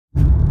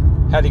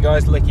Howdy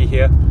guys, Lecky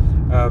here.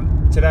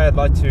 Today I'd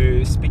like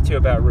to speak to you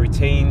about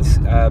routines,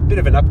 a bit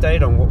of an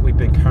update on what we've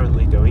been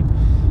currently doing.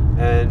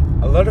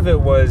 And a lot of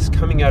it was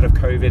coming out of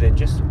COVID and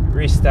just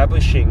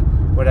re-establishing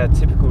what our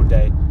typical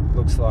day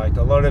looks like.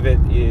 A lot of it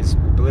is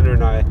Belinda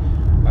and I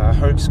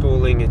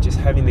homeschooling and just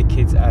having the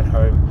kids at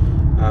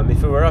home.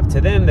 If it were up to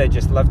them, they'd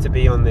just love to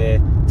be on their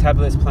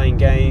tablets playing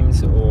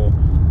games or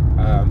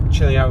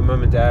chilling out with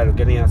mum and dad or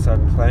getting outside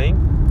and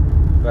playing.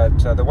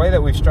 But the way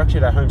that we've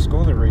structured our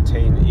homeschooling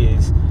routine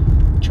is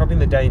chopping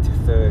the day into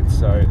thirds.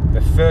 So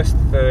the first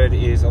third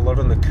is a lot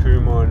on the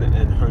Kumon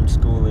and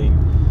homeschooling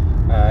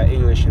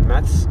English and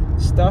maths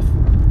stuff.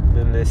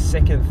 Then the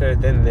second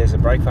third, then there's a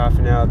break for half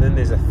an hour. Then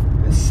there's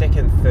the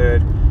second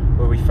third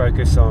where we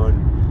focus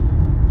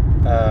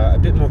on a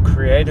bit more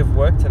creative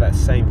work to that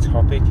same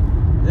topic.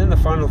 And then the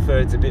final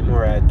third's a bit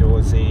more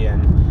outdoorsy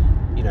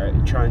and, you know,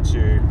 trying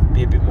to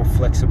be a bit more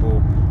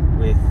flexible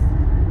with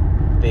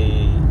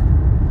the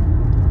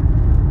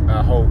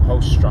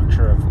whole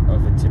structure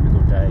of a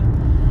typical day.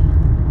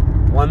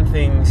 One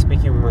thing,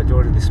 speaking with my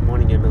daughter this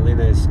morning,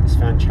 Emelina, is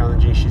found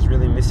challenging. She's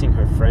really missing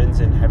her friends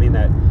and having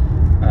that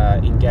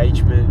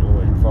engagement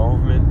or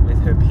involvement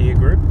with her peer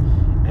group,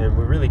 and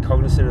we're really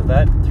cognizant of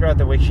that. Throughout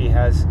the week she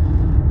has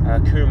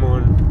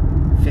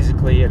Kumon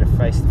physically at a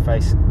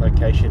face-to-face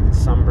location in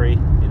Sunbury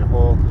in a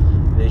hall,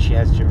 and then she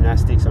has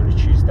gymnastics on a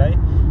Tuesday.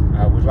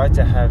 We'd like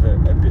to have a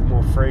bit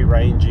more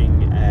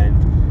free-ranging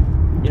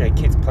and, you know,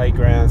 kids'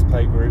 playgrounds,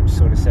 playgroups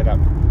sort of set up.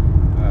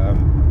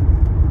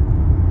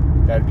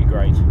 That'd be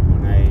great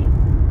on a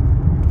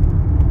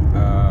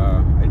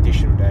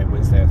additional day,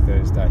 Wednesday or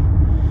Thursday.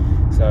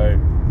 So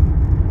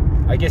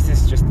I guess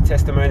this is just a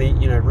testimony,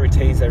 you know,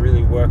 routines, they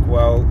really work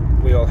well.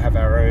 We all have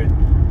our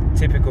own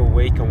typical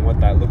week on what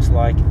that looks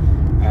like.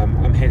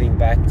 I'm heading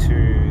back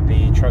to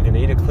the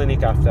Truganina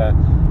Clinic after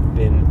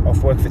been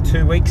off work for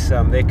 2 weeks.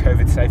 Their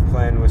COVID safe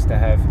plan was to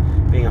have,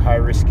 being a high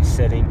risk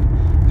setting,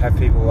 have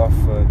people off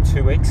for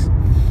 2 weeks.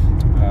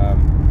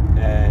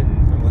 And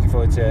I'm looking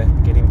forward to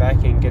getting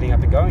back and getting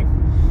up and going.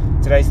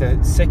 Today's the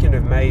 2nd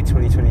of May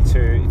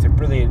 2022. It's a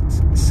brilliant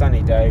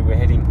sunny day. We're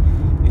heading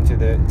into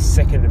the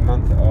second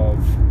month of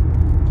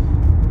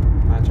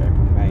March,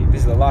 April, May.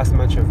 This is the last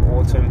month of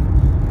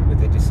autumn with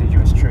the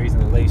deciduous trees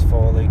and the leaves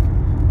falling.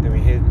 Then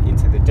we head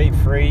into the deep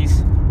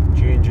freeze,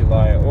 June,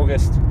 July,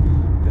 August,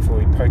 before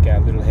we poke our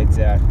little heads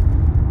out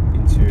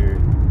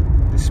into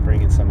the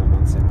spring and summer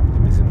months and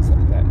optimism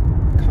that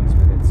comes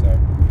with it. So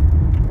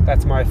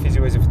that's my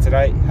physio for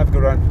today. Have a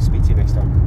good one. Speak to you next time.